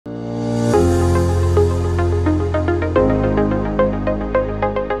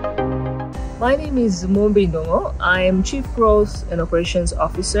My name is Mumbi Ndung'u. I am Chief Growth and Operations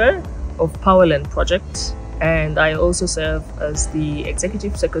Officer of Powerland Project, and I also serve as the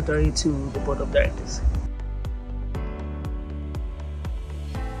Executive Secretary to the Board of Directors.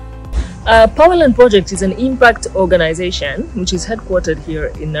 Powerland Project is an impact organization which is headquartered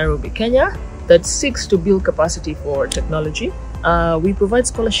here in Nairobi, Kenya, that seeks to build capacity for technology. We provide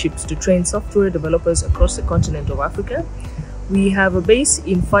scholarships to train software developers across the continent of Africa. We have a base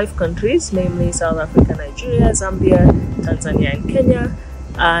in 5 countries, namely South Africa, Nigeria, Zambia, Tanzania, and Kenya.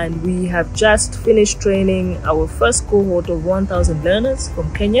 And we have just finished training our first cohort of 1,000 learners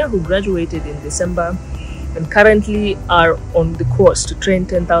from Kenya who graduated in December and currently are on the course to train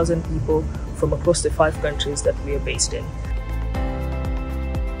 10,000 people from across the 5 countries that we are based in.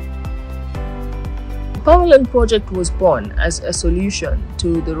 The Powerland Project was born as a solution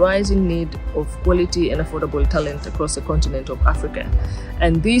to the rising need of quality and affordable talent across the continent of Africa.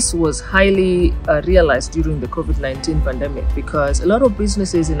 And this was highly realized during the COVID-19 pandemic because a lot of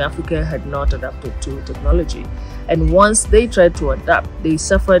businesses in Africa had not adapted to technology. And once they tried to adapt, they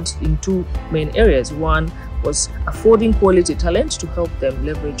suffered in 2 main areas. One was affording quality talent to help them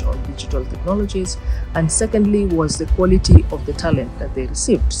leverage on digital technologies, and secondly was the quality of the talent that they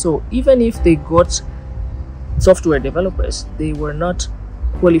received. So even if they got software developers, they were not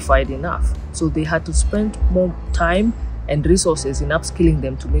qualified enough, so they had to spend more time and resources in upskilling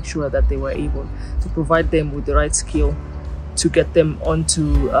them to make sure that they were able to provide them with the right skill to get them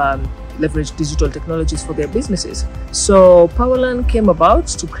onto leverage digital technologies for their businesses. So Powerland came about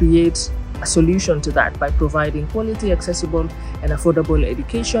to create a solution to that by providing quality, accessible and affordable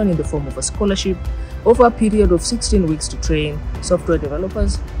education in the form of a scholarship over a period of 16 weeks to train software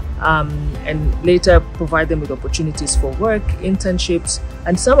developers and later provide them with opportunities for work, internships,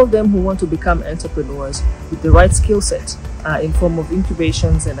 and some of them who want to become entrepreneurs with the right skill set in form of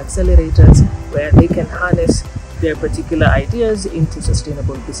incubations and accelerators where they can harness their particular ideas into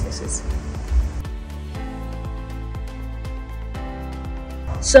sustainable businesses.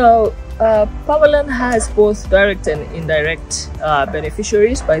 So Powerland has both direct and indirect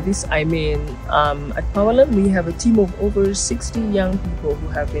beneficiaries. By this I mean at Powerland we have a team of over 60 young people who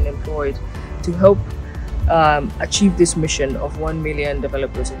have been employed to help achieve this mission of 1 million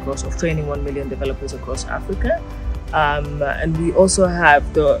developers of training 1 million developers across Africa. And we also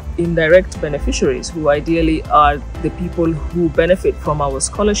have the indirect beneficiaries, who ideally are the people who benefit from our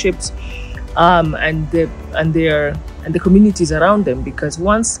scholarships and the communities around them, because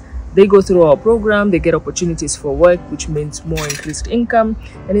once they go through our program, they get opportunities for work, which means more increased income,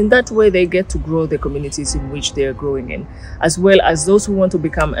 and in that way they get to grow the communities in which they are growing in. As well as those who want to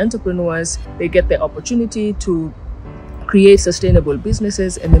become entrepreneurs, they get the opportunity to create sustainable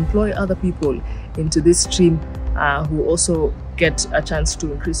businesses and employ other people into this stream who also get a chance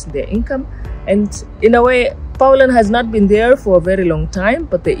to increase their income. And in a way, Powerland has not been there for a very long time,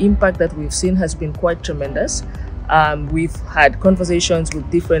 but the impact that we've seen has been quite tremendous. We've had conversations with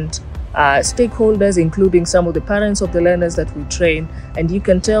different stakeholders, including some of the parents of the learners that we train, and you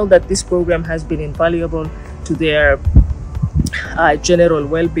can tell that this program has been invaluable to their general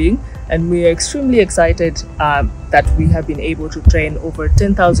well-being. And we are extremely excited that we have been able to train over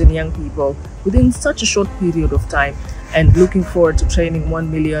 10,000 young people within such a short period of time, and looking forward to training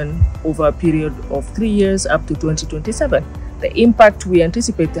 1 million over a period of 3 years up to 2027. The impact we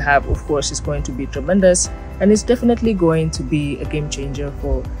anticipate to have, of course, is going to be tremendous, and it's definitely going to be a game changer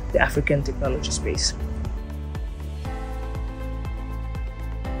for the African technology space.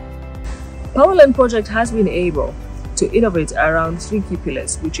 Powerland Project has been able to innovate around 3 key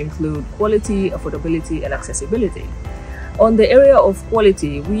pillars, which include quality, affordability, and accessibility. On the area of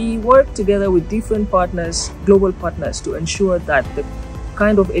quality, we work together with different partners, global partners, to ensure that the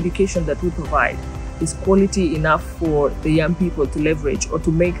kind of education that we provide is quality enough for the young people to leverage or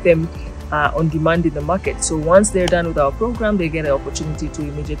to make them on demand in the market. So once they're done with our program, they get an opportunity to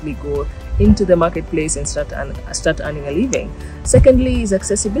immediately go into the marketplace and start earning a living. Secondly is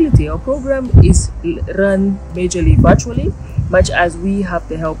accessibility. Our program is run majorly virtually, much as we have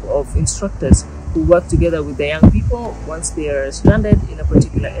the help of instructors who work together with the young people once they are stranded in a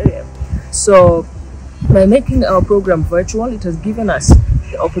particular area. So by making our program virtual, it has given us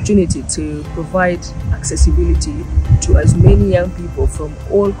the opportunity to provide accessibility to as many young people from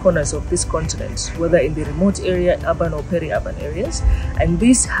all corners of this continent, whether in the remote area, urban or peri-urban areas. And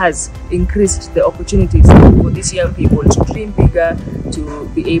this has increased the opportunities for these young people to dream bigger, to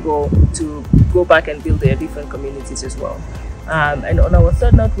be able to go back and build their different communities as well. And on our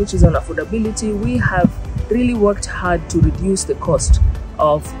third note, which is on affordability, we have really worked hard to reduce the cost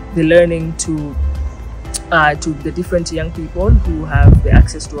of the learning to to the different young people who have the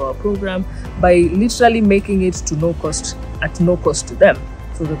access to our program by literally making it to no cost, at no cost to them.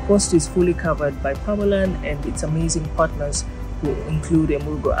 So the cost is fully covered by Powerland and its amazing partners, who include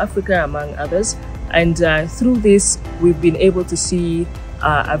Emurgo Africa, among others. And through this, we've been able to see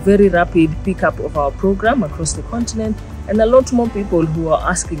a very rapid pickup of our program across the continent, and a lot more people who are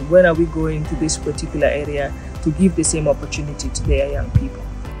asking, when are we going to this particular area to give the same opportunity to their young people.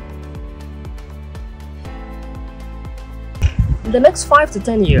 In the next 5 to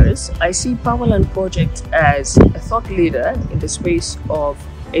 10 years, I see Powerland Project as a thought leader in the space of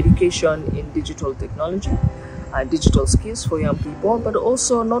education in digital technology, digital skills for young people, but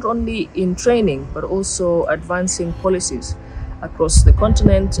also not only in training, but also advancing policies across the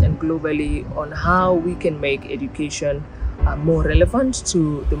continent and globally on how we can make education more relevant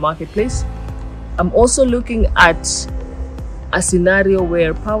to the marketplace. I'm also looking at a scenario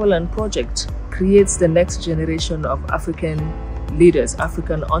where Powerland Project creates the next generation of African leaders,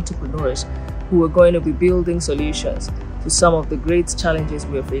 African entrepreneurs, who are going to be building solutions to some of the great challenges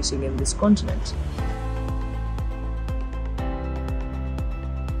we are facing in this continent.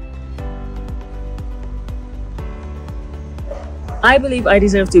 I believe I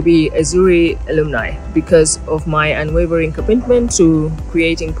deserve to be a Zuri alumni because of my unwavering commitment to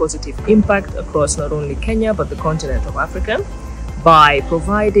creating positive impact across not only Kenya but the continent of Africa by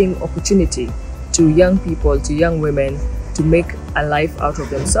providing opportunity to young people, to young women, to make a life out of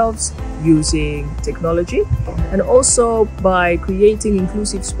themselves using technology, and also by creating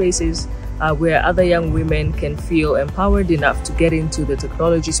inclusive spaces where other young women can feel empowered enough to get into the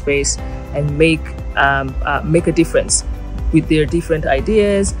technology space and make a difference with their different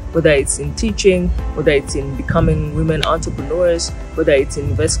ideas, whether it's in teaching, whether it's in becoming women entrepreneurs, whether it's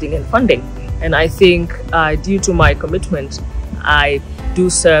investing and funding. And I think due to my commitment, I do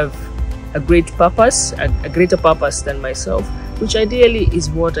serve a great purpose, a greater purpose than myself, which ideally is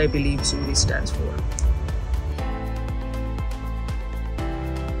what I believe Zuri stands for.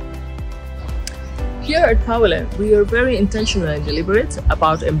 Here at Powerland, we are very intentional and deliberate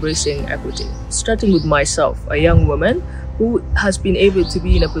about embracing equity, starting with myself, a young woman who has been able to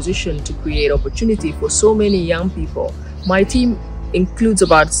be in a position to create opportunity for so many young people. My team includes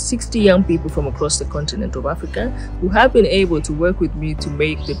about 60 young people from across the continent of Africa who have been able to work with me to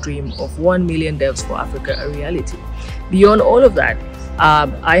make the dream of 1 million devs for Africa a reality. Beyond all of that,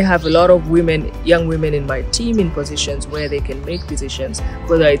 I have a lot of young women in my team in positions where they can make decisions,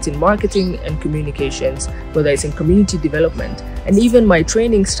 whether it's in marketing and communications, whether it's in community development, and even my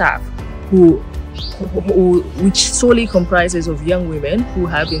training staff which solely comprises of young women who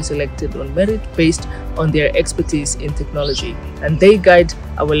have been selected on merit based on their expertise in technology. And they guide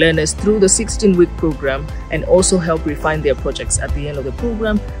our learners through the 16-week program and also help refine their projects at the end of the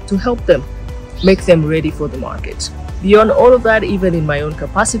program to help them make them ready for the market. Beyond all of that, even in my own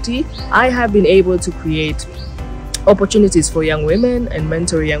capacity, I have been able to create opportunities for young women and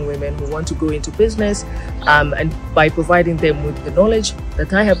mentor young women who want to go into business, and by providing them with the knowledge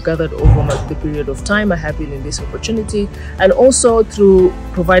that I have gathered over the period of time I have been in this opportunity, and also through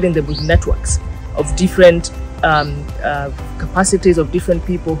providing them with networks of different capacities of different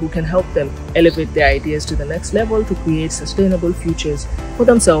people who can help them elevate their ideas to the next level to create sustainable futures for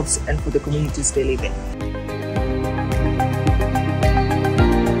themselves and for the communities they live in.